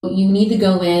You need to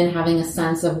go in having a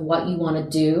sense of what you want to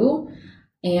do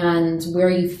and where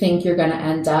you think you're going to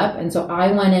end up. And so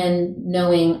I went in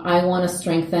knowing I want to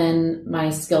strengthen my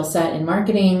skill set in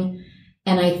marketing.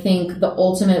 And I think the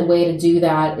ultimate way to do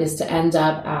that is to end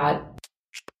up at...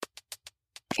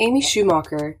 Amy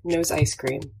Schumacher knows ice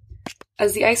cream.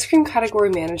 As the ice cream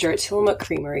category manager at Tillamook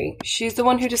Creamery, she's the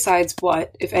one who decides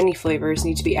what, if any, flavors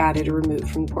need to be added or removed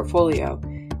from the portfolio.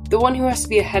 The one who has to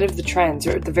be ahead of the trends,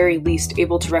 or at the very least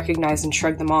able to recognize and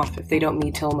shrug them off if they don't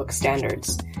meet Tillamook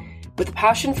standards. With a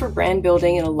passion for brand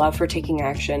building and a love for taking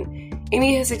action,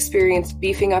 Amy has experienced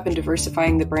beefing up and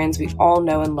diversifying the brands we all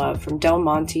know and love, from Del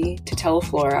Monte to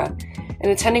Teleflora,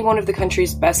 and attending one of the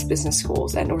country's best business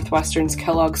schools at Northwestern's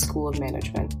Kellogg School of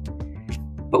Management.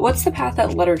 But what's the path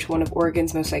that led her to one of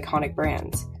Oregon's most iconic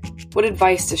brands? What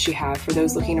advice does she have for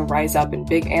those looking to rise up in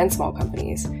big and small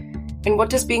companies? And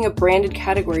what does being a branded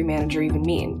category manager even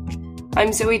mean?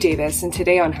 I'm Zoe Davis, and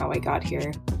today on How I Got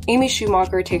Here, Amy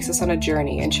Schumacher takes us on a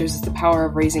journey and shows us the power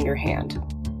of raising your hand.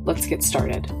 Let's get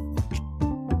started.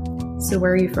 So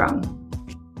where are you from?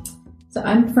 So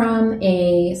I'm from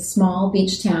a small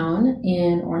beach town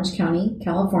in Orange County,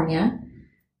 California,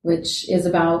 which is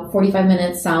about 45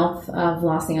 minutes south of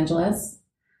Los Angeles.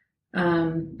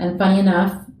 And funny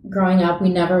enough, growing up, we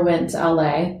never went to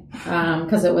LA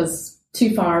because it was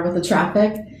too far with the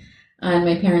traffic, and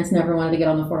my parents never wanted to get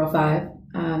on the 405.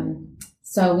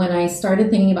 So when I started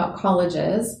thinking about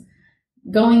colleges,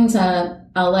 going to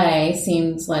LA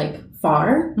seemed like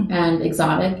far and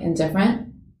exotic and different.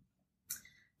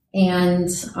 And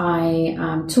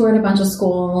I toured a bunch of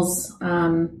schools,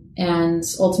 and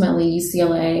ultimately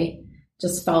UCLA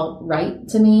just felt right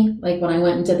to me. Like when I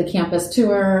went and did the campus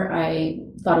tour, I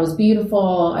thought it was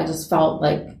beautiful. I just felt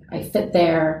like I fit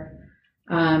there.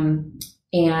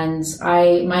 And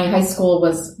my high school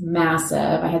was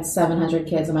massive. I had 700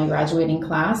 kids in my graduating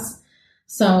class.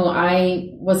 So I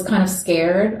was kind of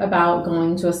scared about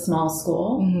going to a small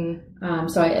school. Mm-hmm.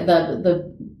 So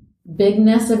the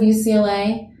bigness of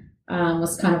UCLA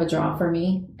was kind of a draw for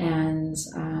me, and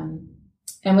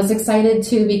was excited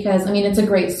too because, I mean, it's a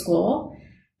great school,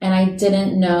 and I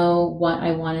didn't know what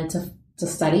I wanted to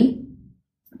study,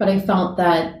 but I felt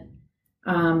that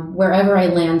wherever I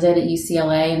landed at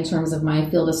UCLA in terms of my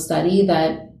field of study,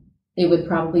 that it would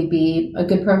probably be a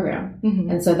good program. Mm-hmm.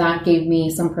 And so that gave me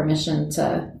some permission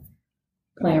to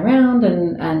play around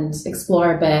and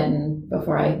explore a bit, and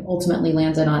before I ultimately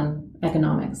landed on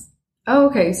economics. Oh,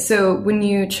 okay. So when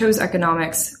you chose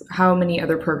economics, how many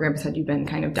other programs had you been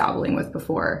kind of dabbling with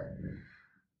before?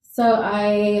 So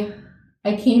I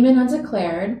came in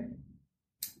undeclared,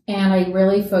 and I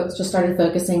really just started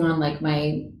focusing on like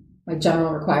my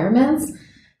general requirements.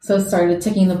 So I started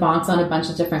ticking the box on a bunch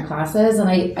of different classes, and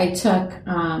I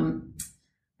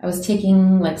was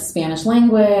taking like Spanish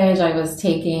language. I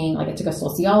took a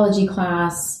sociology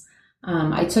class.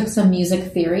 I took some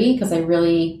music theory because I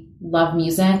really love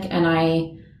music, and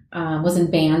I was in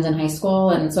band in high school,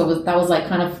 and so that was like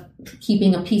kind of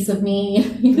keeping a piece of me.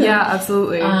 Yeah,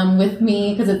 absolutely. With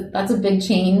me, because that's a big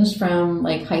change from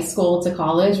like high school to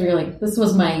college, where you're like, this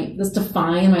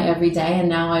defined my everyday, and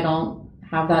now I don't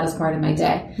have that as part of my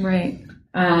day. Right.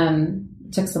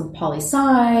 Took some poli-sci.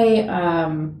 I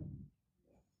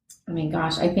mean,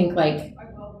 gosh, I think like,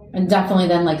 and definitely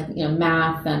then like,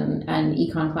 math and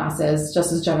econ classes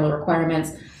just as general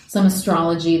requirements. Some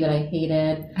astrology that I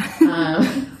hated.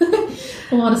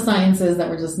 A lot of sciences that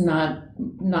were just not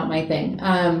my thing.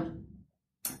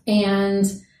 And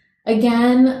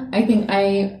again, I think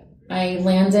I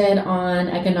landed on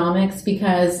economics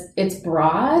because it's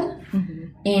broad, mm-hmm.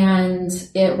 and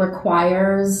it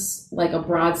requires like a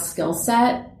broad skill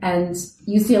set. And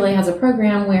UCLA has a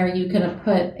program where you can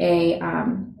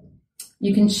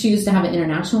you can choose to have an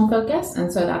international focus.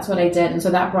 And so that's what I did. And so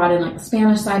that brought in like the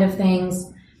Spanish side of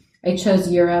things. I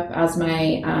chose Europe as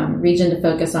my region to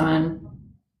focus on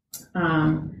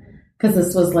because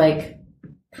this was like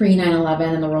pre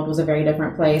 9/11 and the world was a very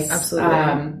different place. Absolutely.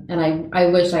 And I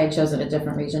wish I had chosen a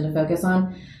different region to focus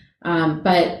on.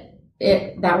 But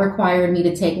that required me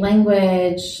to take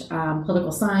language,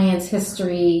 political science,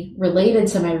 history related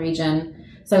to my region.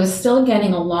 So I was still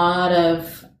getting a lot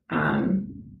of,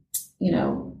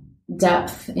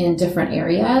 depth in different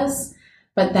areas,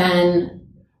 but then,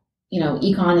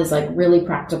 econ is like really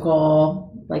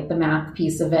practical, like the math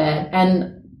piece of it.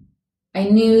 And I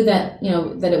knew that,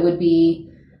 that it would be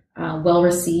well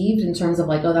received in terms of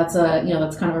like, oh, that's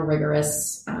kind of a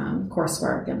rigorous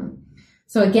coursework. And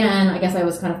so again, I guess I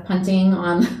was kind of punting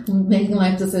on making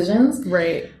life decisions.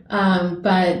 Right.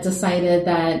 But decided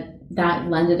that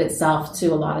lended itself to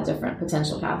a lot of different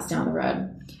potential paths down the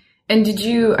road. And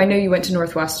I know you went to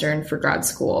Northwestern for grad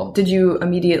school. Did you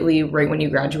immediately, right when you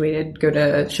graduated, go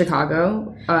to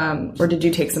Chicago? Or did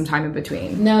you take some time in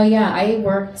between? No, yeah, I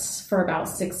worked for about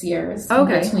 6 years in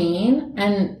between.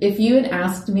 And if you had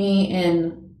asked me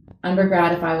in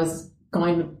undergrad if I was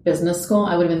going to business school,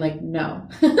 I would have been like, no.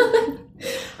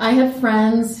 I have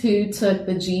friends who took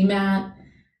the GMAT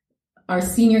our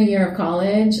senior year of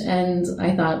college, and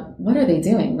I thought, what are they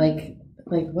doing? Like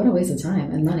what a waste of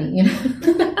time and money, you know?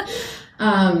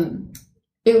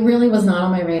 It really was not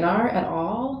on my radar at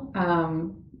all.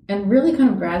 And really kind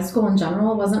of grad school in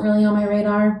general wasn't really on my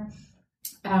radar.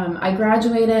 I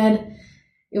graduated,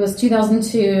 it was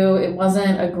 2002. It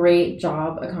wasn't a great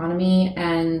job economy,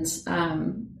 and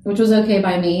which was okay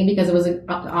by me because it was an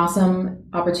awesome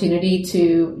opportunity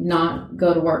to not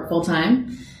go to work full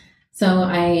time. So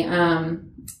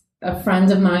a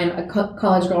friend of mine, a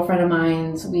college girlfriend of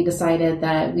mine, we decided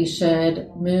that we should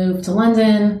move to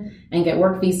London and get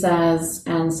work visas.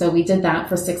 And so we did that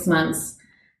for 6 months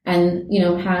and, you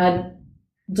know, had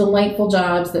delightful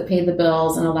jobs that paid the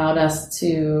bills and allowed us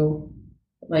to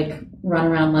like run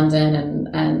around London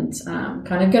and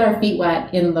kind of get our feet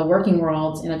wet in the working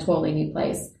world in a totally new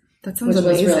place. That sounds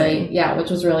amazing.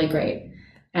 Which was really great.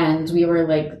 And we were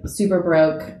like super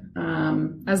broke.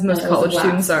 As most college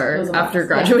students are after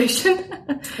graduation.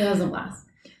 Yeah. It was a blast.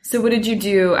 So what did you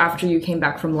do after you came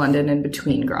back from London in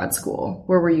between grad school?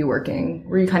 Where were you working?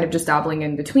 Were you kind of just dabbling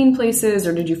in between places,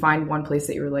 or did you find one place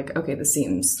that you were like, okay, this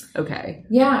seems okay?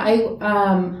 Yeah,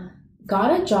 I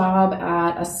got a job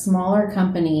at a smaller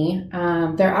company.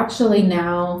 They're actually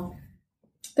now,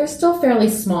 they're still fairly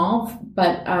small,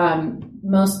 but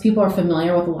most people are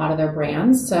familiar with a lot of their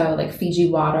brands. So like Fiji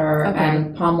Water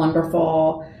and Palm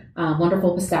Wonderful,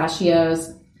 Wonderful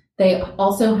Pistachios. They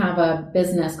also have a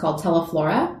business called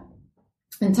Teleflora.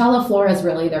 And Teleflora is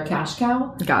really their cash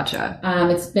cow. Gotcha.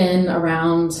 It's been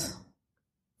around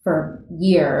for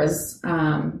years,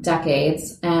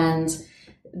 decades. And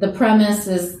the premise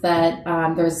is that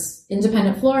there's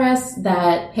independent florists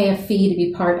that pay a fee to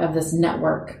be part of this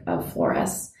network of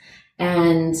florists.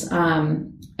 And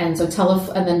so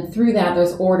and then through that,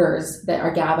 there's orders that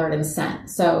are gathered and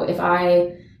sent. So if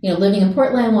I, living in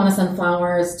Portland, want to send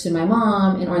flowers to my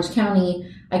mom in Orange County,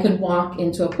 I could walk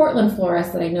into a Portland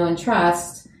florist that I know and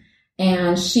trust,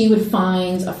 and she would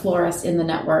find a florist in the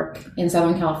network in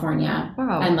Southern California.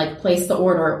 Wow. And like place the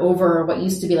order over what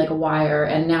used to be like a wire.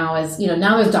 And now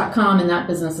now there's .com, and that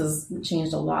business has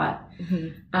changed a lot.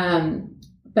 Mm-hmm.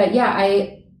 But yeah,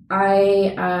 I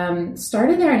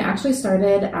started there and actually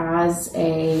started as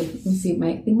I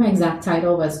think my exact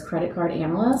title was credit card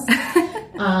analyst.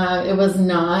 It was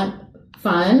not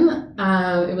fun.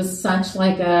 It was such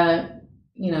like a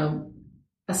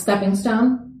stepping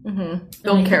stone. Mm-hmm.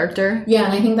 Build character. Yeah.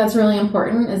 And I think that's really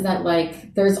important is that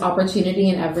like there's opportunity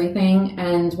in everything.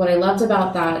 And what I loved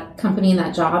about that company and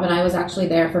that job, and I was actually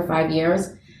there for 5 years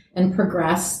and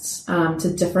progressed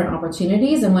to different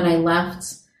opportunities. And when I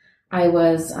left, I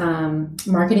was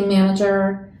marketing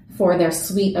manager for their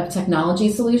suite of technology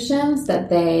solutions that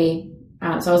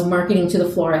so I was marketing to the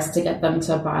florists to get them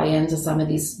to buy into some of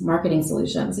these marketing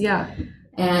solutions. Yeah.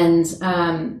 And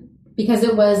because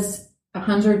it was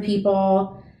 100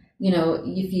 people,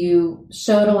 if you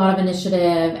showed a lot of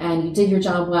initiative and you did your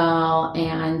job well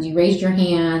and you raised your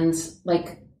hand,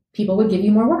 like people would give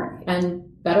you more work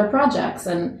and better projects.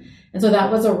 And so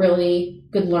that was a really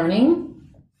good learning.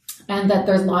 And that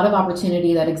there's a lot of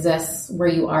opportunity that exists where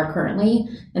you are currently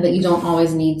and that you don't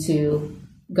always need to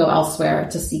go elsewhere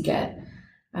to seek it.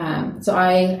 So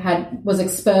I was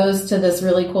exposed to this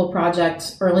really cool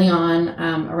project early on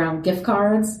around gift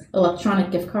cards,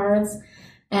 electronic gift cards.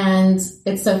 And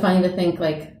it's so funny to think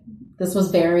like this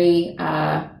was very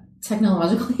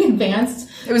technologically advanced.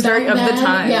 It was very of the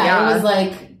time. Yeah, it was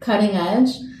like cutting edge.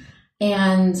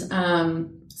 And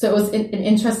so it was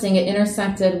interesting. It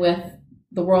intersected with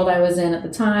the world I was in at the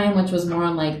time, which was more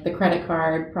on like the credit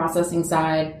card processing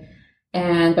side.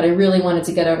 But I really wanted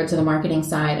to get over to the marketing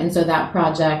side. And so that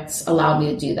project allowed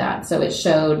me to do that. So it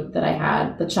showed that I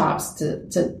had the chops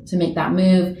to make that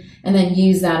move and then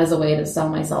use that as a way to sell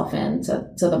myself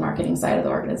into the marketing side of the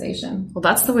organization. Well,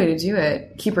 that's the way to do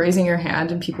it. Keep raising your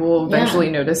hand and people will eventually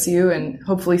notice you and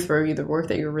hopefully throw you the work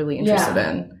that you're really interested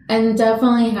in. And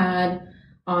definitely had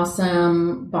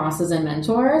awesome bosses and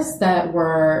mentors that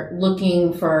were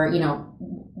looking for,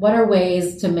 what are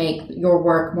ways to make your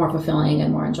work more fulfilling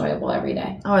and more enjoyable every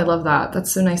day? Oh, I love that.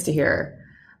 That's so nice to hear.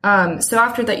 So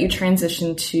after that, you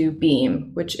transitioned to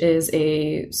Beam, which is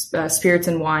a spirits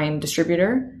and wine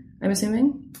distributor, I'm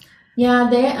assuming? Yeah,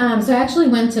 so I actually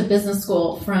went to business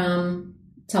school from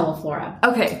Teleflora.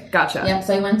 Okay, gotcha. Yep.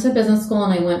 So I went to business school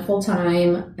and I went full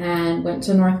time and went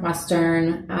to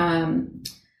Northwestern.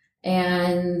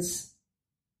 And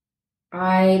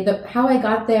how I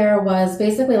got there was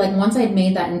basically like once I'd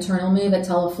made that internal move at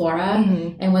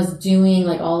Teleflora and was doing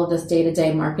like all of this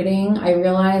day-to-day marketing, I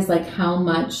realized like how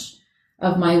much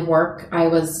of my work I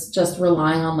was just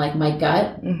relying on like my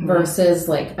gut versus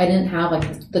like I didn't have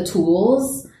like the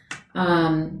tools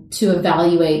to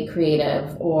evaluate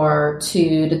creative or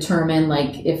to determine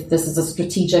like if this is a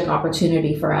strategic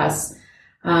opportunity for us.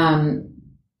 And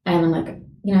I'm like,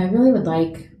 you know, I really would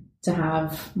like to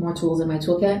have more tools in my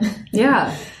toolkit.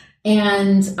 Yeah.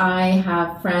 And I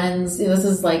have friends, this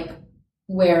is like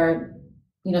where,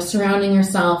 you know, surrounding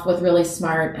yourself with really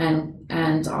smart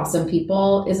and awesome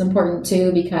people is important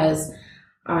too, because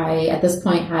I, at this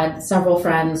point, had several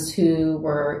friends who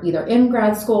were either in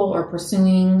grad school or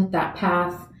pursuing that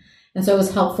path. And so it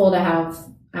was helpful to have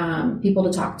people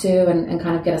to talk to and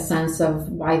kind of get a sense of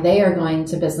why they are going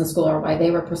to business school or why they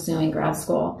were pursuing grad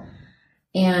school.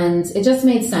 And it just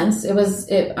made sense. It was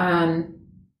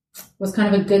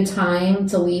kind of a good time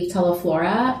to leave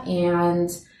Teleflora, and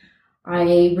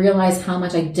I realized how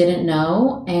much I didn't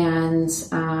know. And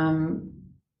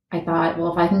I thought,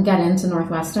 well, if I can get into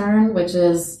Northwestern, which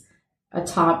is a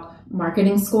top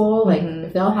marketing school, like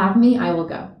if they'll have me, I will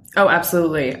go. Oh,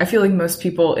 absolutely. I feel like most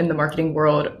people in the marketing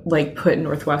world like put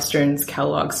Northwestern's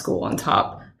Kellogg School on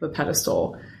top of a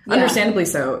pedestal. Yeah. Understandably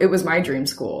so. It was my dream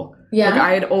school. Yeah. Like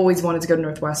I had always wanted to go to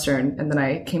Northwestern, and then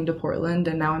I came to Portland,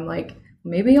 and now I'm like,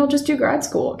 maybe I'll just do grad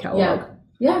school at Kellogg.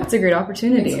 Yeah. It's a great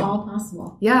opportunity. It's all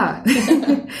possible. Yeah.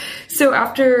 So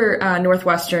after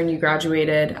Northwestern, you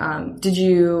graduated. Did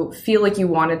you feel like you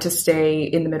wanted to stay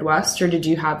in the Midwest, or did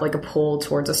you have like a pull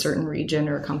towards a certain region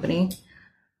or company?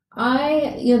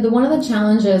 One of the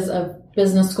challenges of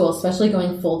business school, especially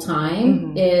going full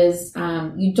time, is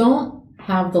you don't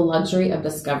have the luxury of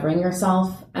discovering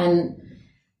yourself. And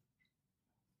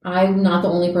I'm not the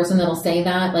only person that'll say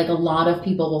that. Like a lot of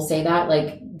people will say that,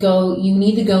 like, you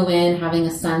need to go in having a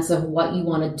sense of what you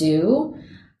want to do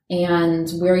and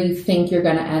where you think you're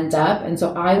going to end up. And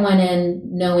so I went in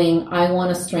knowing I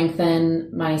want to strengthen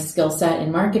my skill set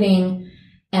in marketing.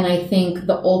 And I think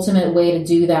the ultimate way to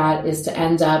do that is to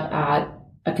end up at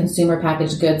a consumer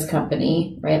packaged goods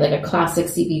company, right? Like a classic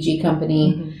CPG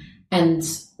company, and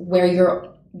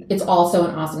where it's also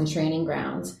an awesome training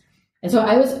ground. And so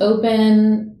I was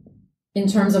open in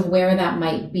terms of where that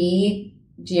might be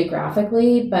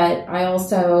geographically, but I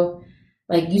also,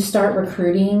 like, you start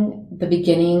recruiting the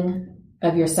beginning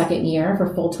of your second year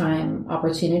for full-time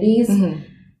opportunities.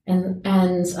 And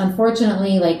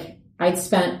unfortunately, like, I'd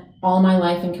spent all my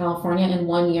life in California and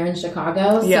 1 year in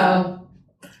Chicago. So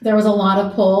there was a lot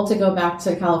of pull to go back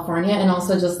to California, and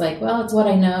also just like, well, it's what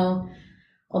I know.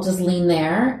 I'll just lean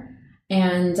there.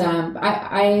 And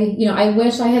I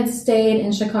wish I had stayed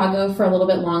in Chicago for a little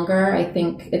bit longer. I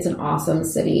think it's an awesome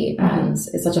city, and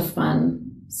it's such a fun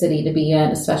city to be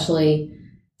in, especially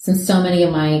since so many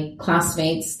of my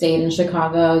classmates stayed in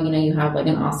Chicago. You know, you have like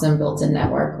an awesome built-in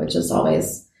network, which is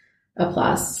always a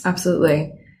plus.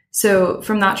 Absolutely. So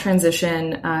from that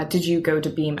transition, did you go to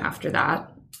Beam after that?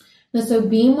 No, so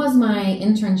Beam was my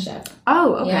internship.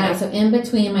 Oh, okay. Yeah, so in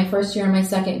between my first year and my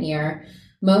second year,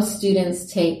 most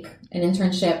students take an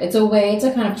internship. It's a way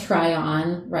to kind of try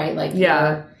on, right? Like,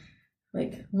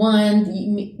 like one,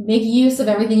 you make use of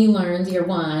everything you learned year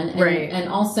one, and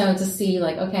also to see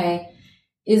like, okay,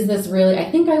 is this really, I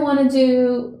think I want to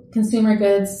do consumer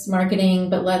goods marketing,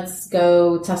 but let's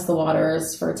go test the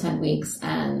waters for 10 weeks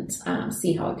and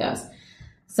see how it goes.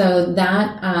 So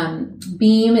that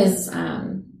Beam is,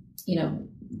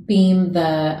 Beam,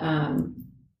 the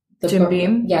Jim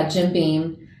Beam? Yeah, Jim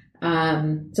Beam.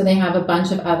 So they have a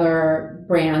bunch of other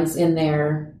brands in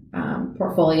their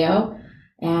portfolio.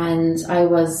 And I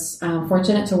was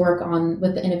fortunate to work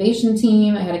with the innovation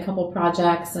team. I had a couple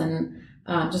projects and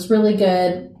just really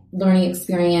good learning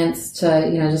experience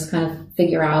to, just kind of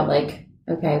figure out like,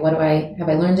 okay, have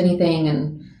I learned anything?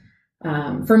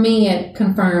 And for me, it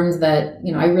confirms that,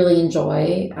 I really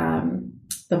enjoy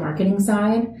the marketing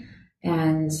side.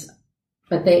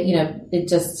 But I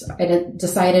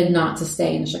decided not to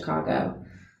stay in Chicago.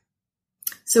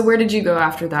 So where did you go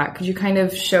after that? Could you kind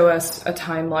of show us a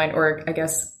timeline, or I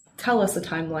guess tell us a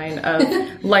timeline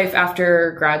of life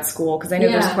after grad school? Because I know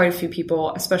there's quite a few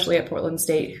people, especially at Portland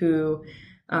State, who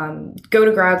go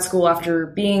to grad school after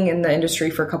being in the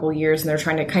industry for a couple of years, and they're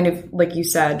trying to kind of, like you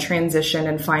said, transition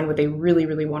and find what they really,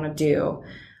 really want to do.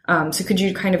 So could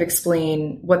you kind of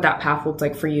explain what that path looked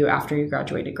like for you after you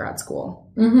graduated grad school?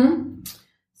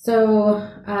 So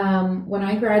when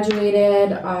I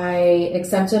graduated, I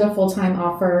accepted a full-time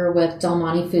offer with Del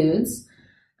Monte Foods.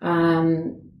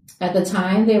 At the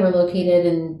time, they were located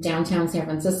in downtown San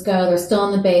Francisco. They're still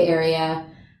in the Bay Area.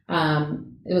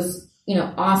 It was,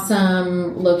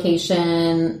 awesome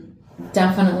location.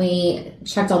 Definitely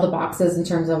checked all the boxes in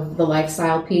terms of the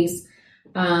lifestyle piece.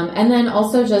 And then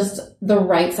also just the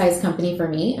right size company for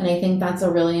me. And I think that's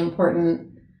a really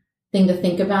important thing to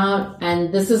think about.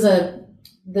 And this is a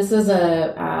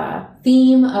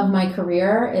theme of my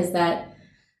career is that,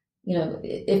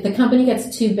 if the company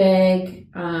gets too big,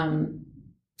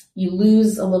 you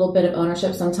lose a little bit of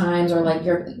ownership sometimes, or like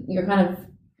you're kind of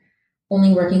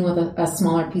only working with a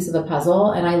smaller piece of the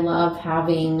puzzle. And I like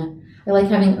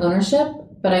having ownership,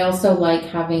 but I also like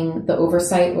having the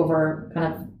oversight over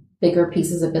kind of bigger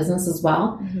pieces of business as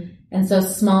well. Mm-hmm. And so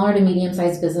smaller to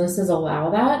medium-sized businesses allow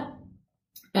that.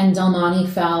 And Del Monte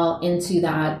fell into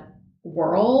that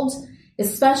world,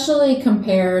 especially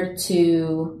compared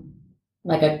to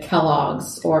like a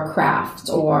Kellogg's or Kraft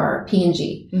or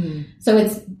P&G. Mm-hmm. So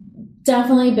it's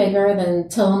definitely bigger than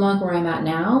Tillamook where I'm at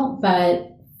now, but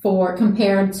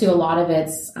compared to a lot of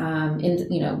its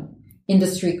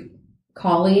industry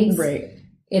colleagues, right,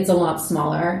 it's a lot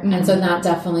smaller. Mm-hmm. And so that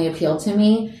definitely appealed to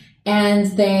me. And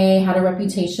they had a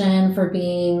reputation for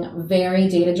being very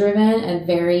data driven and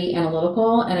very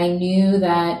analytical. And I knew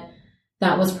that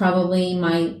was probably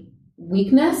my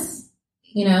weakness.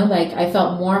 I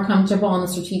felt more comfortable on the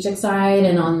strategic side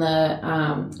and on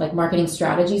the marketing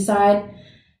strategy side.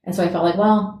 And so I felt like,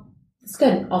 well, it's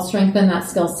good. I'll strengthen that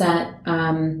skill set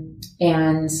and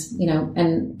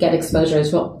get exposure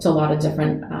to a lot of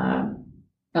different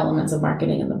elements of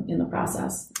marketing in the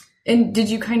process. And did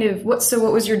you what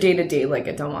was your day-to-day like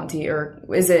at Del Monte, or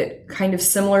is it kind of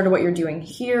similar to what you're doing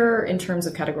here in terms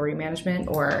of category management,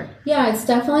 or? Yeah, it's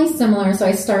definitely similar. So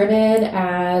I started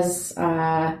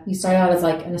you start out as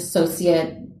like an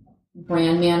associate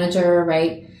brand manager,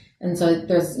 right? And so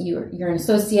you're an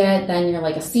associate, then you're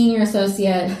like a senior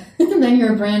associate, and then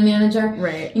you're a brand manager.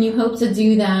 Right. And you hope to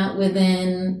do that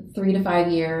within 3 to 5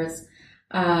 years.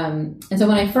 And so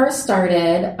when I first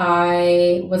started,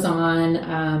 I was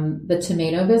on the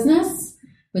tomato business,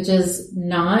 which is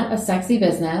not a sexy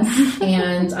business.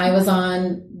 And I was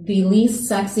on the least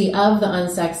sexy of the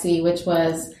unsexy, which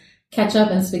was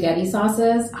ketchup and spaghetti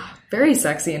sauces. Very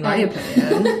sexy in my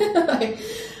opinion.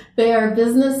 They are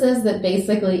businesses that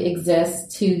basically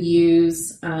exist to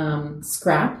use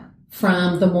scrap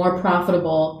from the more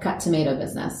profitable cut tomato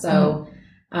business. So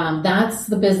that's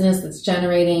the business that's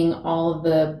generating all of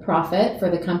the profit for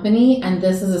the company. And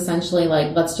this is essentially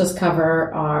like, let's just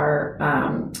cover our,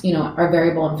 our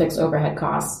variable and fixed overhead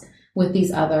costs with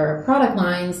these other product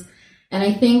lines. And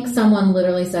I think someone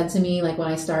literally said to me, like when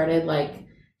I started, like,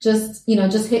 just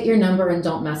hit your number and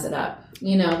don't mess it up.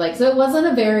 So it wasn't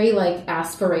a very like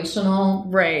aspirational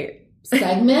right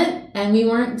segment, and we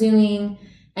weren't doing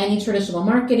any traditional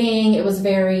marketing. It was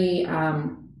very,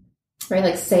 very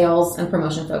like sales and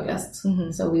promotion focused.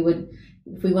 Mm-hmm. So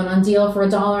if we went on deal for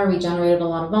 $1, we generated a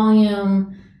lot of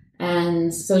volume.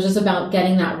 And so it's just about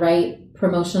getting that right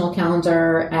promotional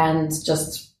calendar and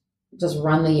just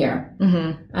run the year.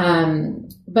 Mm-hmm.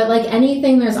 But like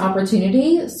anything, there's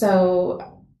opportunity. So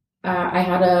I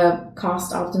had a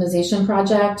cost optimization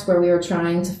project where we were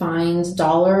trying to find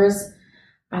dollars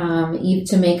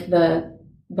to make the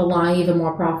line even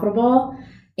more profitable.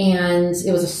 And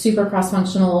it was a super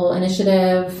cross-functional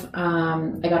initiative.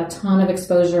 I got a ton of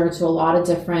exposure to a lot of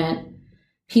different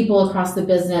people across the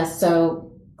business.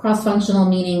 So cross-functional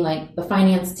meaning like the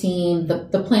finance team,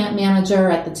 the plant manager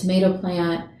at the tomato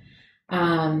plant,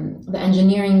 the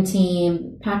engineering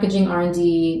team, packaging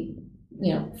R&D,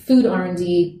 food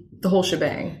R&D, the whole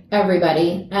shebang,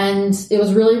 everybody. And it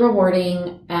was really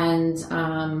rewarding. And,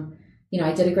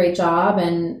 I did a great job.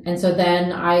 And so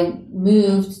then I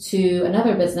moved to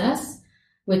another business,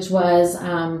 which was,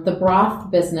 the broth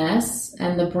business,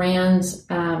 and the brand,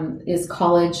 is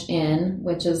College Inn,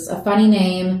 which is a funny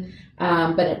name.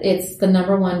 But it's the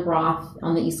 #1 broth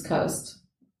on the East Coast.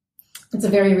 It's a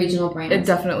very regional brand. It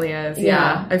definitely is.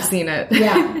 Yeah. I've seen it.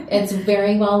 Yeah. It's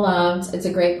very well loved. It's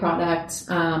a great product.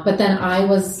 But then I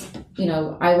was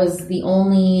the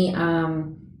only,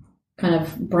 kind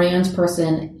of brand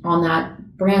person on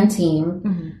that brand team.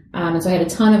 Mm-hmm. And so I had a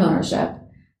ton of ownership,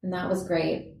 and that was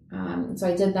great. So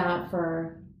I did that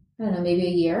for, maybe a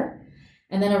year.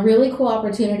 And then a really cool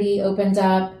opportunity opened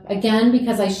up again,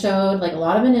 because I showed like a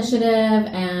lot of initiative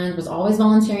and was always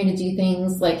volunteering to do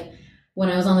things. Like when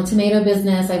I was on the tomato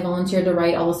business, I volunteered to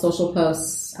write all the social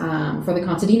posts, for the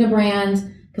Contadina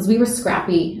brand, because we were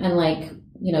scrappy and like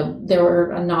there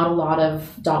were not a lot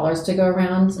of dollars to go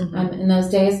around in those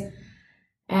days.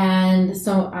 And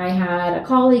so I had a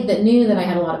colleague that knew that I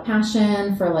had a lot of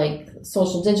passion for like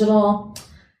social digital.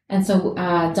 And so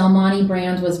Del Monte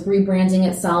brand was rebranding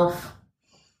itself.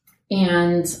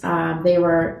 And they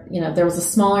were, there was a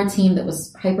smaller team that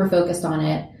was hyper focused on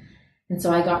it. And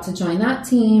so I got to join that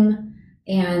team,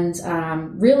 and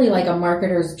really like a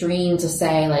marketer's dream to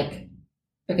say like,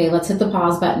 okay, let's hit the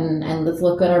pause button and let's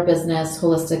look at our business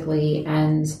holistically.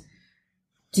 And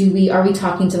are we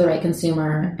talking to the right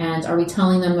consumer, and are we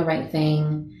telling them the right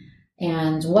thing,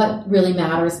 and what really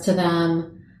matters to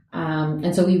them?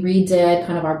 And so we redid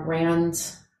kind of our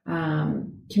brand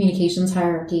communications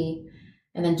hierarchy.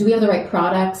 And then do we have the right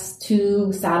products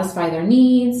to satisfy their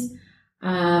needs?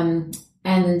 And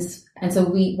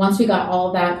so once we got all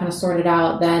of that kind of sorted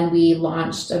out, then we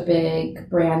launched a big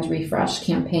brand refresh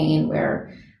campaign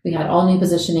where we had all new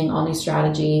positioning, all new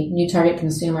strategy, new target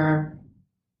consumer,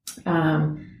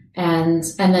 and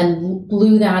then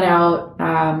blew that out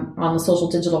on the social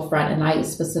digital front. And I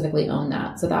specifically owned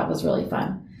that. So that was really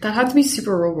fun. That had to be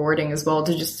super rewarding as well,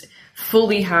 to just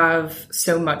fully have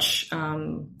so much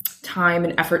time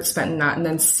and effort spent in that, and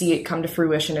then see it come to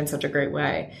fruition in such a great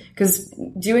way. Because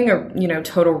doing a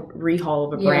total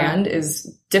rehaul of a brand is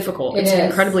difficult. It's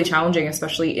incredibly challenging,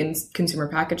 especially in consumer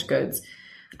packaged goods.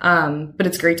 But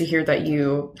it's great to hear that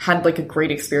you had like a great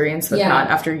experience with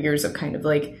that after years of kind of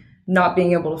like not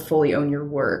being able to fully own your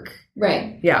work.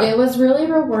 Right. Yeah. It was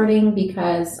really rewarding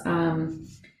because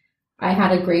I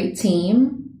had a great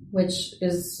team, which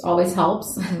always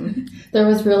helps. There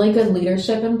was really good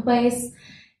leadership in place.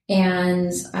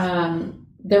 And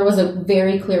there was a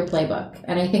very clear playbook.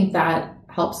 And I think that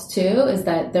helps too, is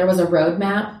that there was a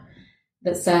roadmap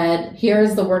that said,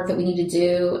 here's the work that we need to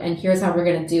do, and here's how we're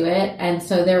going to do it. And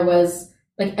so there was,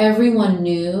 like, everyone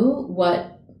knew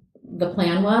what the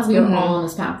plan was. We were all on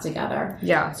this path together.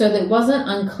 Yeah. So it wasn't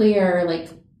unclear, like,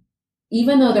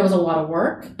 even though there was a lot of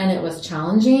work and it was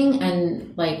challenging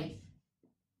and, like,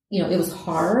 it was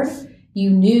hard, you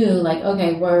knew like,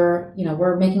 okay,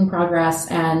 we're making progress,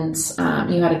 and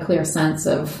you had a clear sense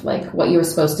of like what you were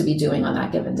supposed to be doing on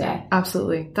that given day.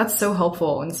 Absolutely. That's so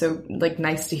helpful, and so like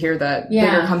nice to hear that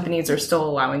bigger companies are still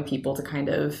allowing people to kind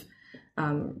of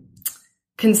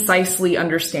concisely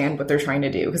understand what they're trying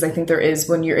to do. Because I think there is,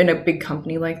 when you're in a big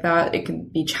company like that, it can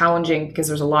be challenging because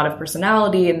there's a lot of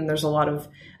personality and there's a lot of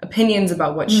opinions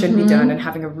about what should be done, and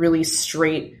having a really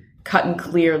straight, cut and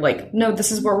clear, like, no,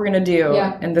 this is what we're going to do.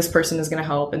 Yeah. And this person is going to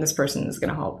help, and this person is going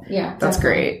to help. Yeah. That's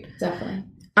great. Definitely.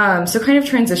 So kind of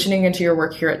transitioning into your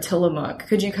work here at Tillamook,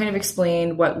 could you kind of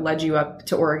explain what led you up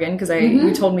to Oregon? Because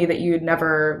you told me that you had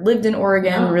never lived in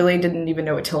Oregon, really didn't even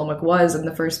know what Tillamook was in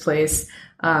the first place.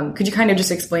 Could you kind of just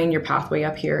explain your pathway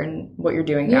up here and what you're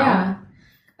doing now?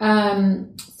 Yeah.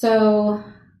 So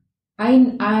I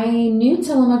knew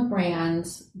Tillamook brand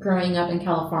growing up in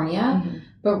California,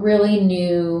 but really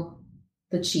knew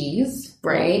the cheese,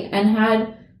 right? And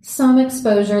had some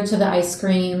exposure to the ice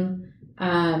cream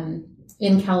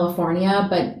in California,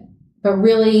 but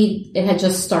really it had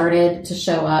just started to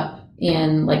show up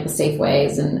in like the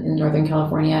Safeways in Northern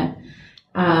California.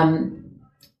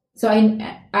 So I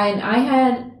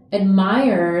had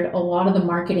admired a lot of the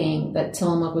marketing that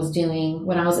Tillamook was doing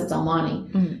when I was at Del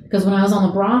Monte, because when I was on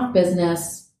the broth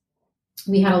business,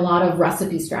 we had a lot of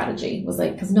recipe strategy. It was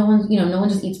like, because no one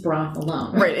just eats broth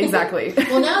alone. Right, exactly.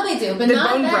 Well, now they do, but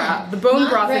not then. The bone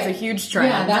broth is a huge trend.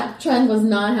 Yeah, that trend was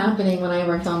not happening when I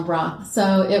worked on broth.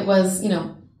 So it was,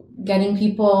 getting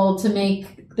people to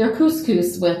make their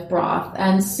couscous with broth,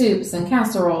 and soups and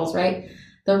casseroles, right?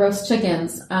 The roast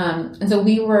chickens. And so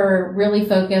we were really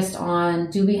focused on,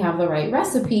 do we have the right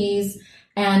recipes,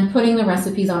 and putting the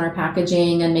recipes on our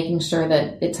packaging and making sure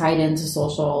that it tied into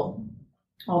social,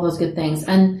 all those good things.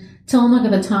 And Tillamook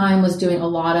at the time was doing a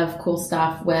lot of cool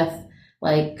stuff with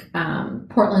like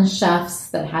Portland chefs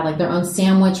that had like their own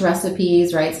sandwich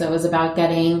recipes, right? So it was about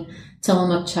getting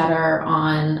Tillamook cheddar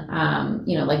on,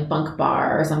 like Bunk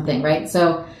Bar or something, right?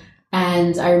 So,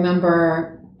 and I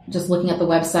remember just looking at the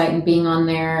website and being on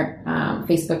their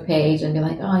Facebook page and be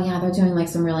like, oh yeah, they're doing like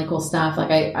some really cool stuff. Like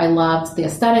I loved the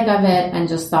aesthetic of it and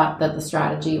just thought that the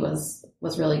strategy was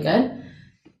really good.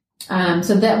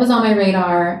 So that was on my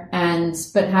radar,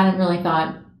 but hadn't really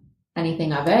thought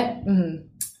anything of it.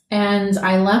 And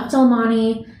I left Del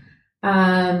Monte.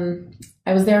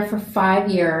 I was there for 5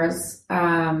 years.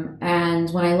 And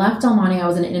when I left Del Monte, I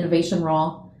was in an innovation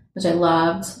role, which I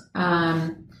loved,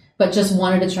 but just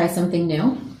wanted to try something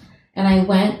new. And I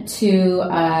went to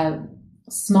a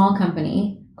small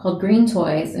company called Green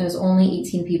Toys, and it was only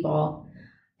 18 people.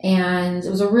 And it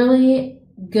was a really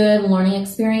good learning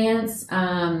experience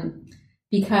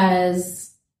because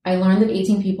I learned that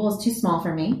 18 people is too small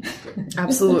for me.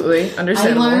 Absolutely.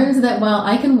 Understandable. I learned that, well,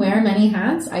 I can wear many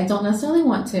hats. I don't necessarily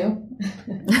want to,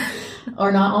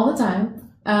 or not all the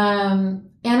time.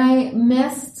 And I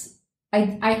missed,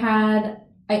 I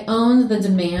owned the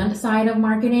demand side of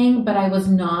marketing, but I was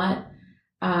not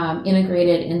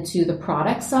integrated into the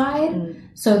product side.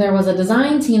 So there was a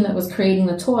design team that was creating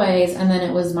the toys, and then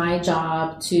it was my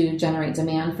job to generate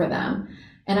demand for them.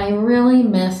 And I really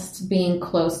missed being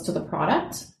close to the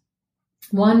product.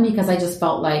 One, because I just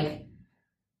felt like,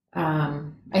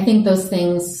 I think those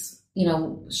things,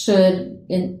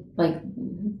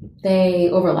 they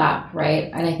overlap, right?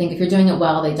 And I think if you're doing it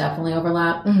well, they definitely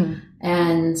overlap.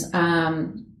 And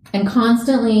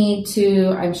constantly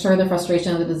I'm sure the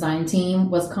frustration of the design team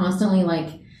was constantly like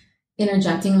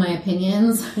interjecting my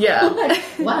opinions. Yeah. Like,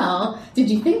 well, did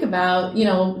you think about,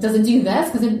 does it do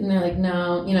this? And they're like,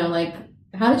 no, like,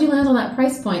 how did you land on that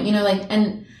price point?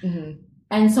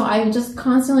 And so I just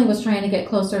constantly was trying to get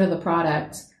closer to the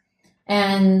product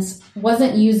and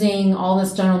wasn't using all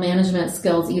this general management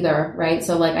skills either, right?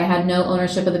 So like I had no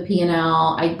ownership of the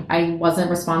P&L. I wasn't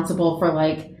responsible for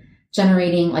like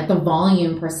generating like the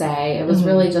volume per se. It was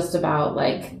really just about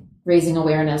like raising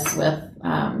awareness with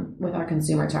our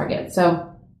consumer target.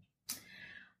 So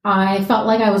I felt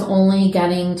like I was only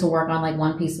getting to work on like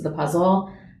one piece of the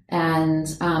puzzle and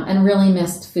really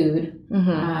missed food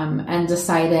and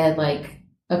decided like,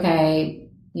 okay,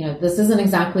 this isn't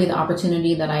exactly the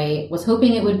opportunity that I was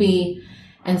hoping it would be.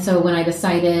 And so when I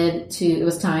decided it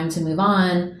was time to move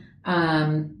on,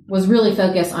 was really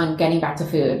focused on getting back to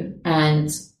food and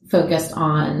focused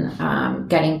on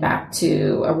getting back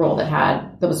to a role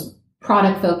that was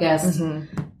product focused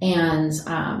and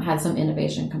had some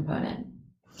innovation component.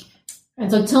 And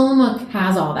so Tillamook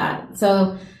has all that.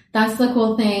 So that's the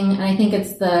cool thing. And I think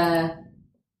it's the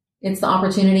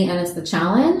opportunity and it's the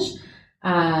challenge,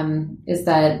 is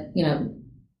that,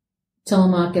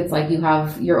 Tillamook, it's like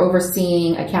you're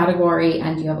overseeing a category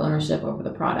and you have ownership over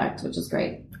the product, which is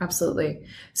great. Absolutely.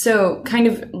 So kind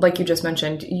of like you just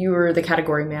mentioned, you were the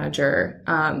category manager.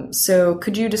 So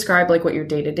could you describe like what your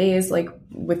day-to-day is like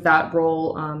with that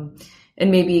role? And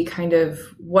maybe kind of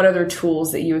what other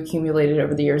tools that you accumulated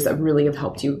over the years that really have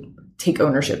helped you take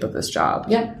ownership of this job?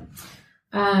 Yep.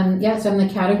 So I'm the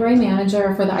category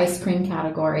manager for the ice cream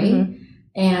category.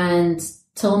 And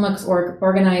Tillamook's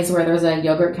organized where there's a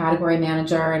yogurt category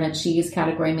manager and a cheese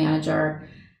category manager.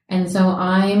 And so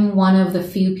I'm one of the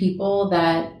few people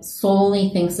that solely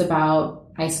thinks about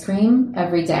ice cream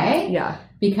every day. Yeah.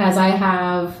 Because I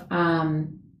have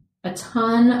a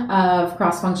ton of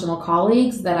cross-functional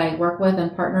colleagues that I work with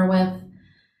and partner with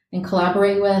and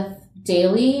collaborate with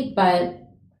daily. But,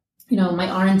 my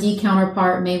R&D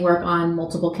counterpart may work on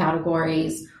multiple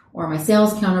categories, or my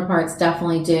sales counterparts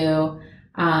definitely do.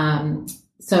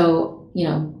 So,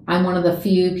 I'm one of the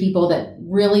few people that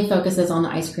really focuses on the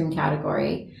ice cream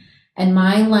category. And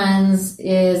my lens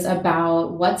is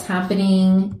about what's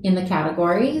happening in the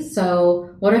category.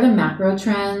 So what are the macro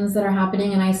trends that are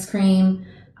happening in ice cream?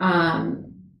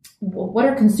 What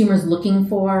are consumers looking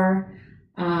for?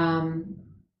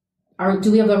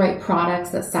 Do we have the right products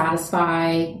that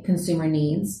satisfy consumer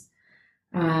needs?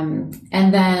 And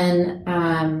then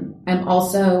I'm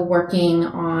also working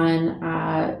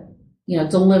on,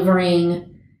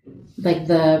 delivering like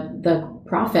the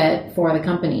profit for the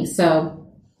company. So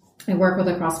I work with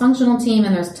a cross-functional team,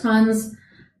 and there's tons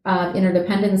of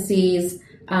interdependencies.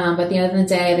 But at the end of the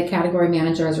day, the category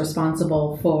manager is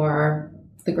responsible for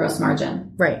the gross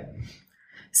margin. Right.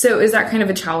 So is that kind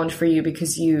of a challenge for you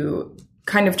because you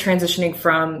kind of transitioning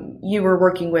from, you were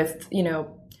working with,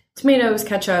 tomatoes,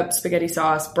 ketchup, spaghetti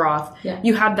sauce, broth. Yeah.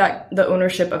 You had the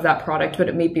ownership of that product, but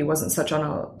it maybe wasn't such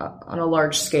on a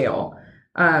large scale.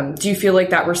 Do you feel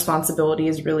like that responsibility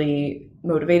is really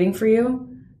motivating for you?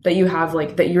 That you have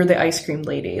that you're the ice cream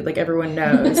lady, like everyone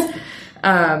knows.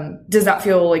 Does that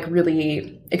feel like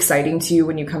really exciting to you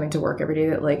when you come into work every day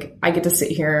that like I get to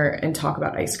sit here and talk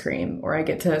about ice cream, or I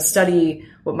get to study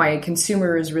what my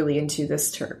consumer is really into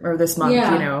this term or this month?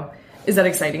 Yeah. Is that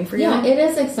exciting for you? Yeah, it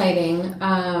is exciting.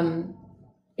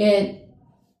 It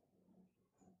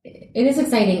is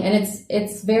exciting, and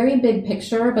it's very big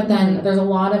picture, but then there's a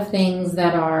lot of things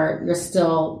that are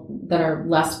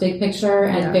less big picture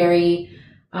and very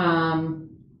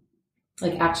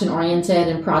like action oriented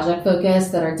and project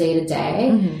focused that are day to day.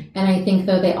 And I think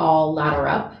though they all ladder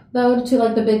up though to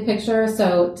like the big picture.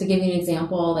 So to give you an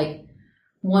example, like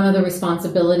one of the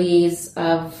responsibilities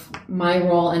of my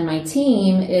role and my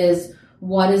team is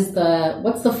what's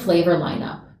the flavor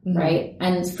lineup, right?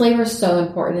 And flavor is so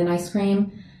important in ice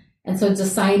cream. And so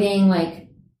deciding like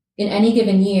in any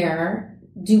given year,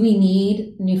 do we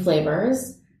need new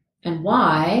flavors and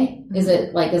why? Is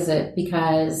it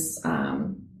because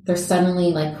there's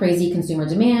suddenly like crazy consumer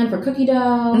demand for cookie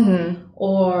dough?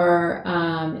 Or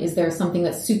is there something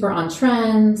that's super on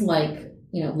trend, like,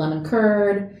 lemon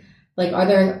curd? Like, are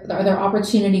there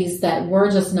opportunities that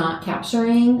we're just not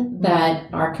capturing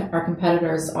that our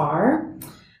competitors are?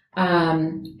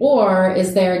 Or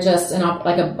is there just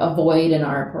a void in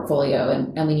our portfolio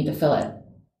and we need to fill it?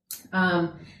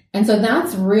 And so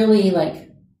that's really like,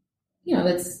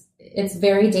 it's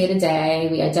very day to day.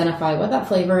 We identify what that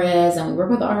flavor is and we work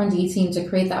with the R&D team to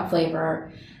create that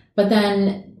flavor. But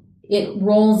then it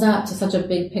rolls up to such a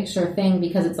big picture thing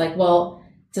because it's like, well,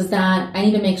 I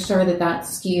need to make sure that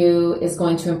SKU is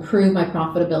going to improve my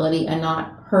profitability and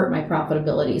not hurt my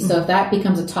profitability. So if that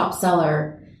becomes a top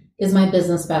seller, is my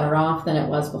business better off than it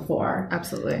was before?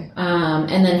 Absolutely.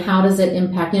 And then how does it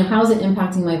impact, how is it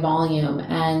impacting my volume?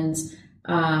 And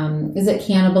is it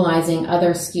cannibalizing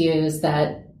other SKUs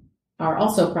that are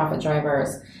also profit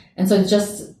drivers? And so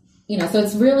just, so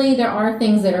it's really, there are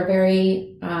things that are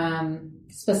very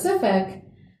specific,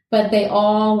 but they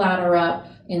all ladder up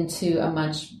into a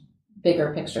much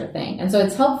bigger picture thing. And so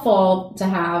it's helpful to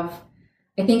have,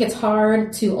 I think it's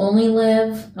hard to only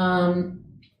live,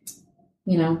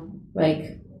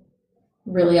 like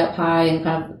really up high and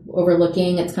kind of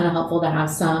overlooking. It's kind of helpful to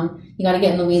have you got to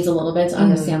get in the weeds a little bit to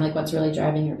understand like what's really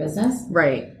driving your business.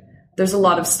 Right. There's a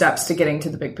lot of steps to getting to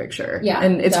the big picture. Yeah.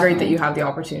 And it's definitely great that you have the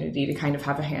opportunity to kind of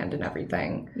have a hand in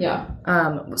everything. Yeah.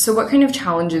 So what kind of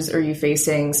challenges are you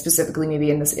facing specifically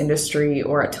maybe in this industry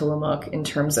or at Tillamook in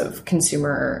terms of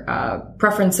consumer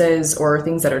preferences or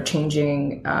things that are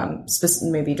changing,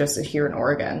 maybe just here in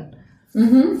Oregon?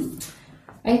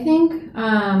 I think,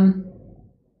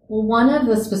 one of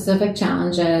the specific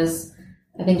challenges,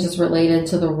 I think just related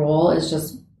to the role is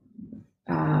just,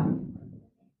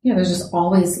 there's just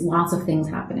always lots of things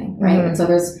happening, right? And so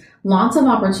there's lots of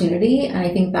opportunity. And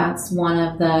I think that's one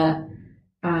of the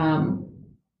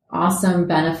awesome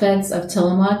benefits of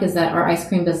Tillamook is that our ice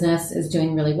cream business is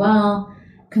doing really well.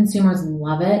 Consumers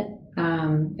love it.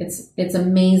 It's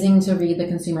amazing to read the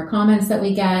consumer comments that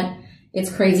we get. It's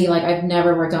crazy. Like I've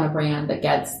never worked on a brand that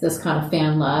gets this kind of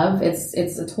fan love. It's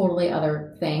a totally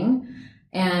other thing.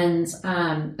 And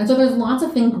so there's lots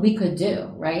of things we could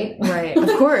do, right? Right. Of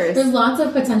course. There's lots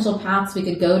of potential paths we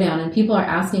could go down and people are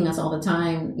asking us all the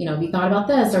time, have you thought about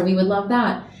this or we would love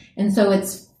that. And so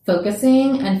it's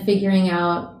focusing and figuring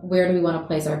out where do we want to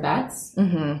place our bets.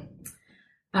 And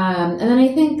then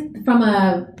I think from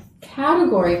a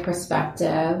category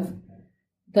perspective,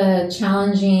 the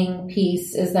challenging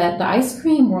piece is that the ice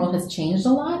cream world has changed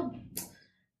a lot.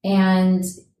 And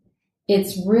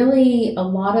it's really a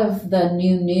lot of the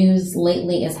new news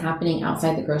lately is happening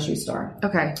outside the grocery store.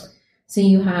 Okay. So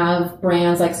you have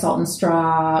brands like Salt and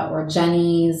Straw or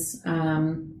Jenny's,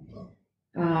 Van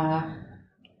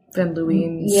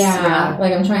Leeuwen's. Yeah.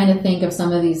 Like I'm trying to think of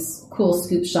some of these cool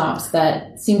scoop shops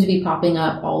that seem to be popping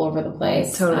up all over the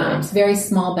place. Totally. It's very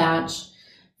small batch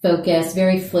focused,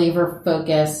 very flavor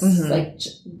focused, like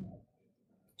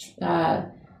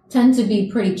tend to be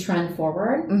pretty trend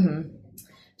forward.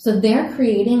 So they're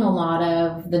creating a lot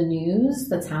of the news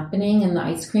that's happening in the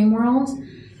ice cream world.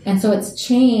 And so it's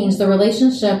changed the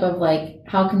relationship of like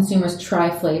how consumers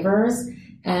try flavors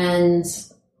and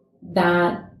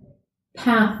that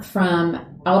path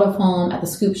from out of home at the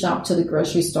scoop shop to the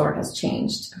grocery store has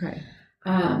changed. Okay.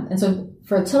 And so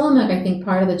for Tillamook, I think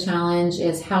part of the challenge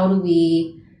is how do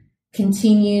we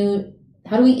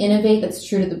innovate that's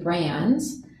true to the brand,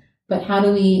 but how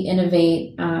do we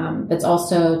innovate that's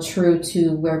also true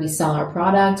to where we sell our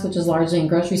product, which is largely in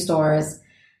grocery stores,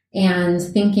 and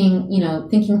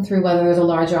thinking through whether there's a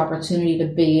larger opportunity to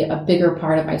be a bigger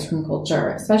part of ice cream culture,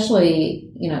 especially,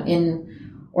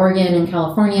 in Oregon and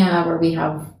California, where we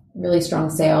have really strong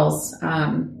sales,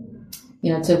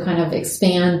 to kind of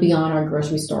expand beyond our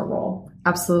grocery store role.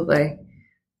 Absolutely.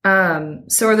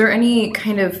 So are there any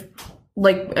kind of,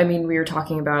 we were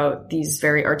talking about these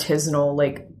very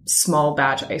artisanal, small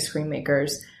batch ice cream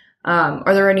makers.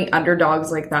 Are there any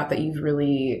underdogs like that you've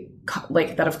really,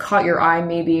 that have caught your eye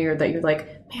maybe, or that you're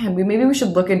like, man, maybe we should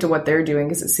look into what they're doing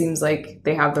because it seems like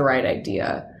they have the right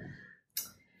idea?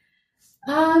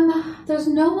 There's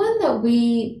no one that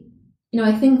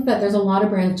I think that there's a lot of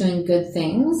brands doing good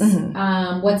things.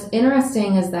 What's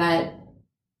interesting is that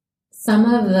some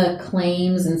of the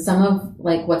claims and some of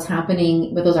what's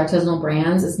happening with those artisanal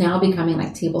brands is now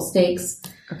becoming table stakes.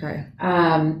 Okay.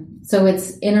 So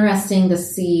it's interesting to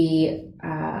see,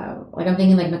 I'm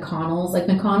thinking McConnell's.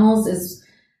 McConnell's is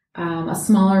a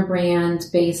smaller brand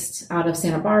based out of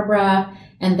Santa Barbara,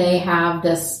 and they have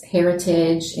this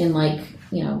heritage in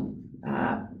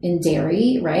in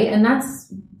dairy, right? And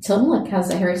Tillamook has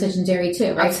a heritage in dairy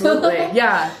too, right? Absolutely,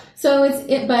 yeah. So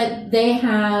but they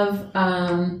have,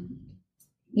 I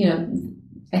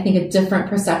think a different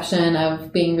perception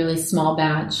of being really small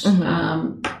batch,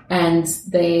 and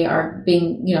they are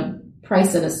being,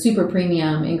 priced at a super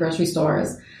premium in grocery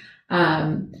stores.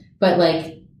 But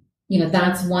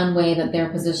that's one way that they're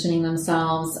positioning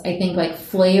themselves. I think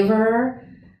flavor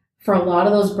for a lot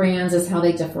of those brands is how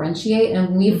they differentiate.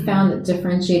 And we've found that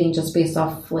differentiating just based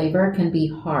off flavor can be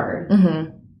hard.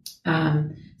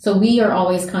 So we are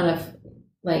always kind of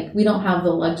we don't have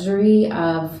the luxury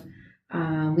of,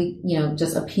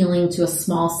 just appealing to a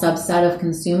small subset of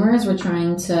consumers. We're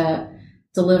trying to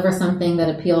deliver something that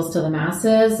appeals to the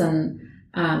masses. And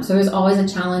so there's always a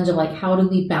challenge of how do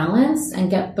we balance and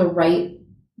get the right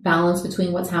balance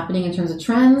between what's happening in terms of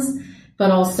trends,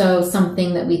 but also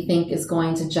something that we think is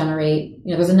going to generate,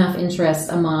 there's enough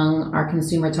interest among our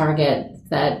consumer target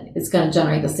that it's going to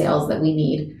generate the sales that we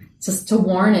need just to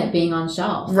warrant it being on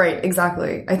shelf. Right,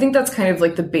 exactly. I think that's kind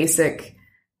of the basic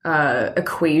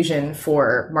equation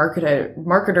for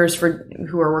marketers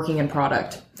who are working in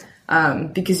product.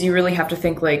 Because you really have to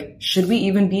think should we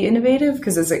even be innovative?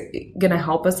 Because is it going to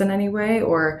help us in any way?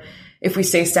 Or if we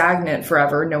stay stagnant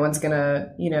forever, no one's going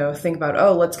to, think about,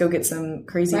 oh, let's go get some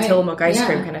crazy Tillamook ice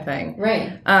cream kind of thing.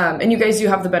 Right. And you guys do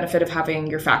have the benefit of having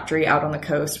your factory out on the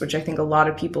coast, which I think a lot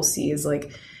of people see is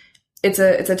it's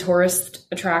a tourist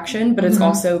attraction, but it's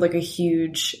also a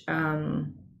huge,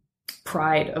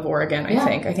 pride of Oregon, I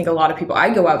think. I think a lot of people,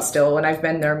 I go out still, and I've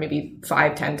been there maybe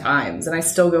 5-10 times, and I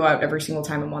still go out every single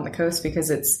time I'm on the coast because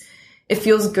it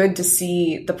feels good to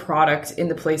see the product in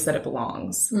the place that it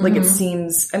belongs. It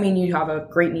seems, you have a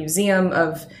great museum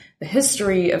of the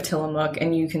history of Tillamook,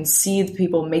 and you can see the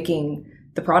people making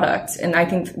the product. And I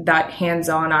think that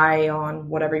hands-on, eye-on,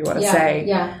 whatever you want to say,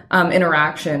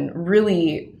 interaction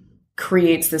really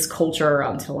creates this culture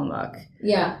around Tillamook.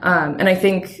 Yeah. And I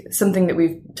think something that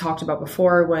we've talked about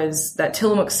before was that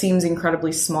Tillamook seems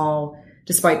incredibly small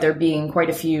despite there being quite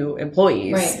a few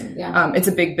employees. Right. Yeah. It's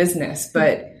a big business,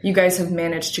 but you guys have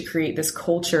managed to create this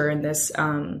culture and this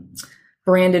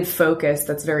branded focus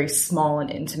that's very small and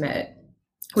intimate,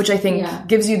 which I think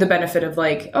gives you the benefit of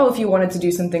if you wanted to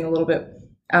do something a little bit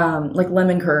like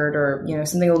lemon curd or,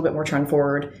 something a little bit more trend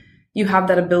forward, you have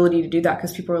that ability to do that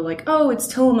because people are oh, it's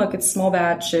Tillamook, it's small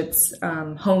batch, it's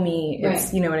homey,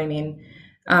 it's, you know what I mean?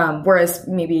 Whereas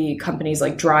maybe companies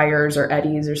like Dryers or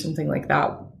Eddie's or something like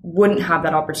that wouldn't have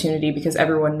that opportunity because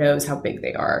everyone knows how big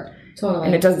they are. Totally.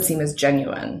 And it doesn't seem as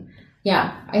genuine.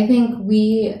 Yeah. I think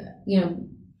we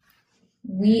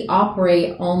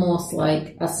operate almost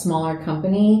like a smaller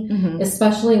company,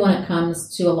 especially when it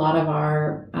comes to a lot of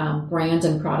our brand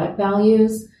and product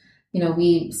values.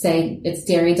 We say it's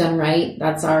dairy done right.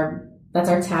 That's our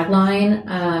tagline.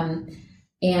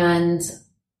 And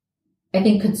I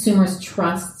think consumers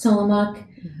trust Tillamook,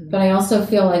 but I also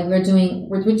feel we're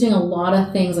doing a lot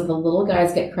of things that the little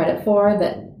guys get credit for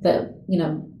that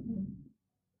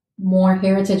more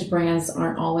heritage brands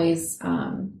aren't always,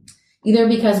 either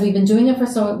because we've been doing it for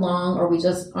so long or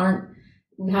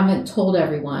we haven't told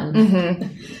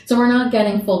everyone. So we're not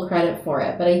getting full credit for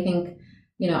it. But I think,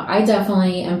 I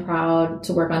definitely am proud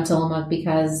to work on Tillamook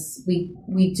because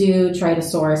we do try to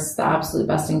source the absolute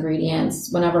best ingredients.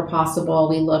 Whenever possible,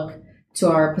 we look to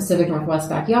our Pacific Northwest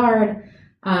backyard.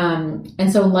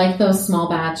 And so like those small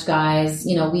batch guys,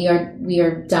 we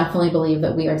are definitely believe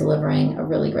that we are delivering a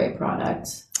really great product.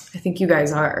 I think you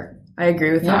guys are. I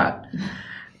agree with that.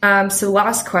 So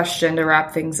last question to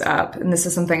wrap things up. And this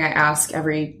is something I ask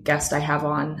every guest I have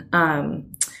on.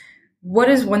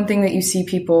 What is one thing that you see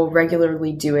people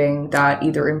regularly doing that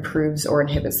either improves or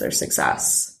inhibits their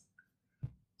success?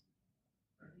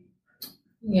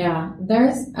 Yeah,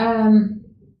 there's,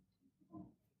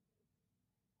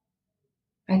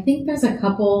 I think there's a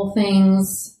couple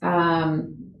things.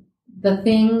 The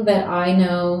thing that I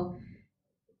know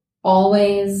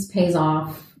always pays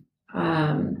off,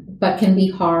 but can be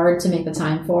hard to make the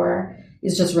time for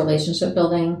is just relationship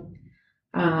building.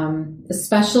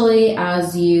 Especially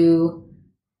as you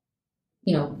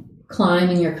climb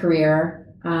in your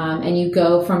career, and you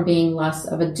go from being less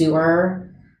of a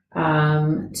doer,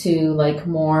 to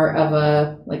more of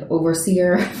a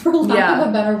overseer, for lack of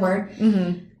a better word.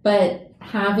 But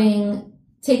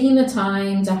taking the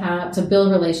time to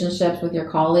build relationships with your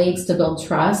colleagues, to build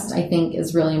trust, I think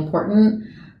is really important,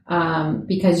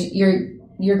 because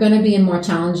you're going to be in more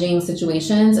challenging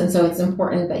situations. And so it's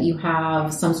important that you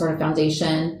have some sort of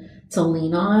foundation to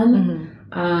lean on.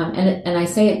 And I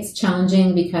say it's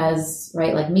challenging because,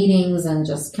 right, like meetings and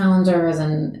just calendars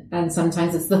and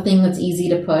sometimes it's the thing that's easy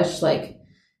to push. Like,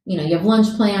 you know, you have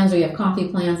lunch plans or you have coffee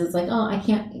plans. It's like, oh, I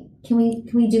can't, can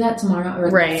we do that tomorrow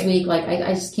or next week? Like,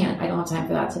 I just can't, I don't have time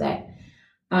for that today.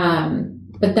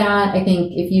 But that, I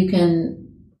think if you can,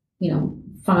 you know,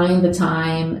 find the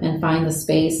time and find the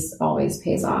space, always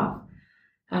pays off.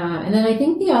 And then I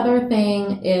think the other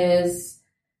thing is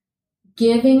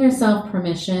giving yourself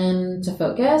permission to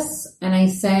focus. And I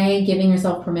say giving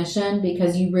yourself permission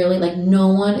because you really, like, no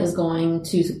one is going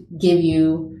to give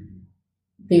you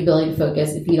the ability to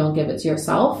focus if you don't give it to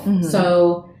yourself. Mm-hmm.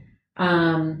 So,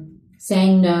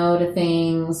 saying no to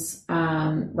things,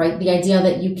 right? The idea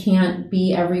that you can't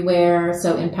be everywhere.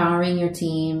 So empowering your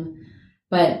team,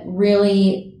 but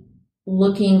really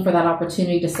looking for that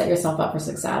opportunity to set yourself up for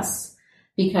success.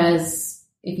 Because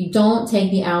if you don't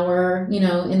take the hour, you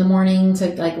know, in the morning to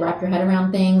like wrap your head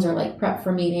around things or like prep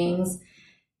for meetings,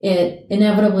 it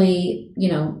inevitably, you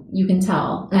know, you can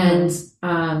tell.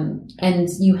 Mm-hmm. And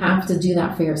you have to do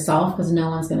that for yourself because no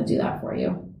one's going to do that for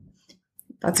you.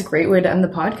 That's a great way to end the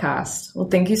podcast. Well,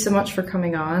 thank you so much for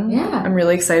coming on. Yeah. I'm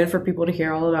really excited for people to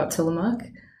hear all about Tillamook.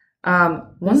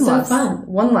 One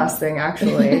last thing,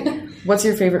 actually. What's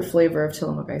your favorite flavor of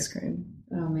Tillamook ice cream?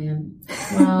 Oh, man.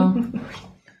 Well,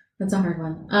 that's a hard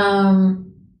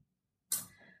one.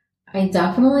 I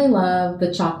definitely love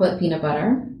the chocolate peanut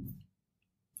butter.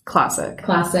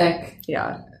 Classic.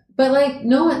 Yeah. But like,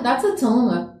 no, that's a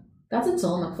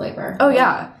Tillamook flavor. Oh,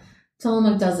 yeah.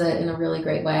 Tillamook does it in a really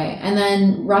great way. And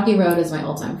then Rocky Road is my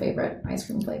all-time favorite ice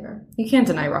cream flavor. You can't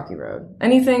deny Rocky Road.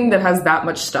 Anything that has that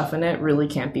much stuff in it really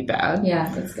can't be bad.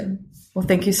 Yeah, that's good. Well,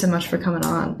 thank you so much for coming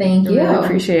on. Thank you. I really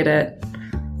appreciate it.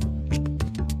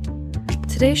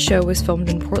 Today's show was filmed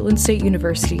in Portland State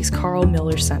University's Carl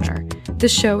Miller Center.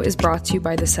 This show is brought to you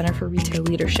by the Center for Retail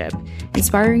Leadership,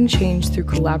 inspiring change through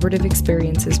collaborative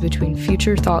experiences between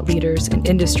future thought leaders and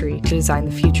industry to design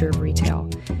the future of retail.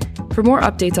 For more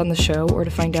updates on the show or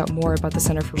to find out more about the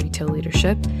Center for Retail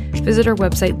Leadership, visit our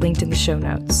website linked in the show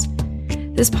notes.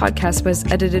 This podcast was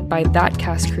edited by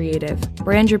ThatCast Creative.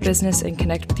 Brand your business and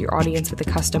connect with your audience with a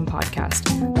custom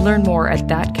podcast. Learn more at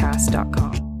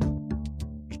thatcast.com.